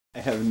I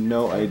have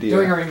no idea.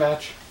 Doing a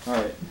rematch.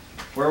 Alright.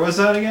 Where was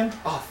that again?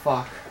 Oh,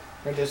 fuck.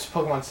 It's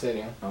Pokemon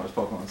Stadium. Oh, it's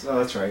Pokemon. Oh,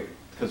 that's right.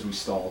 Because we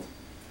stalled.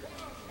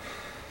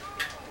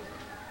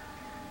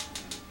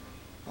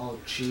 Oh,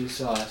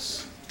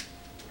 Jesus.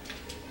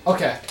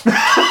 Okay.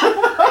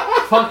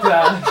 Fuck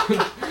that.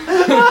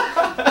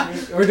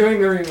 We're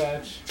doing the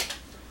rematch.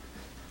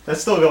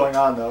 That's still going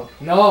on, though.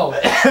 No.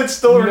 It's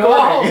still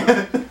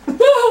recording.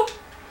 No.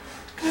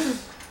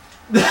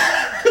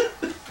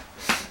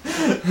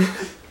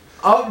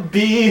 Up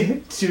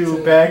B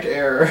to back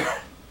air.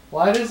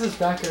 Why does this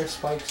back air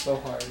spike so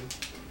hard?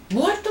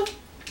 What the?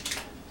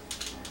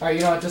 Alright,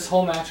 you know what? This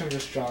whole match I'm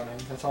just Johning.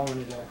 That's all I'm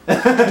gonna do.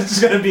 It's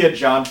just gonna be a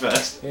John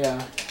fest.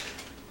 Yeah.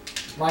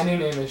 My new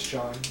name is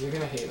John. You're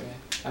gonna hate me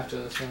after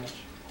this match.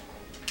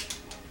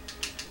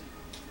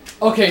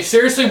 Okay,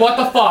 seriously, what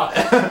the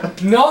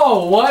fuck?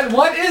 No,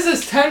 what is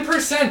this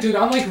 10%, dude?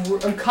 I'm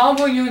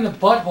comboing you in the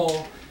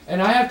butthole,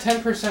 and I have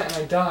 10% and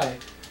I die.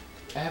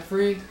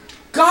 Every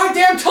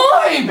goddamn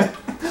time!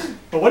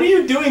 But what are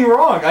you doing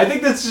wrong? I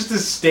think that's just a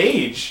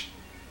stage.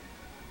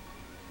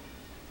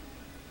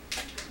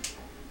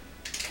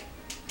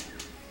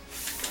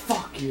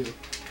 Fuck you.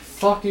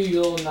 Fuck you,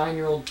 you little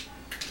 9-year-old.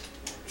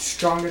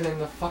 Stronger than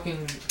the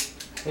fucking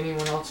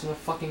anyone else in the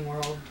fucking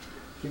world.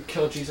 You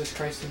killed Jesus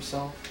Christ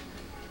himself.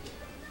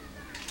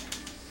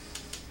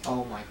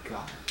 Oh my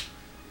god.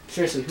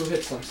 Seriously, who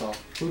hits themselves?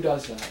 Who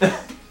does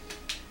that?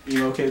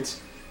 Emo kids.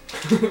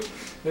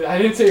 I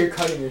didn't say you're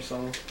cutting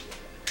yourself.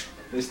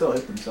 They still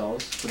hit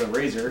themselves with a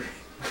razor.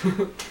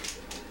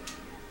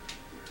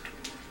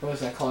 What is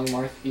that, calling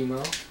Marth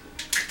emo?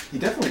 He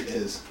definitely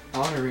is. I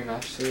want a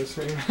rematch, so this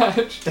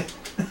rematch.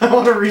 I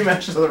want a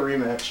rematch to the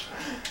rematch.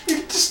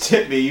 You just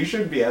hit me. You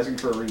shouldn't be asking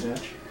for a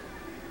rematch.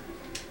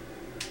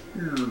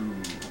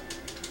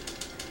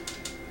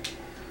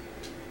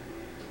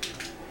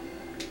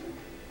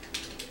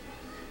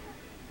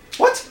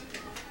 What?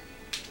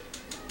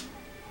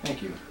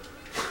 Thank you.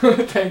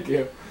 Thank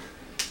you.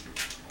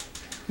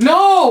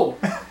 No!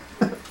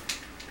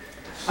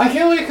 I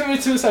can't believe I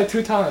committed suicide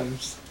 2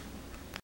 times.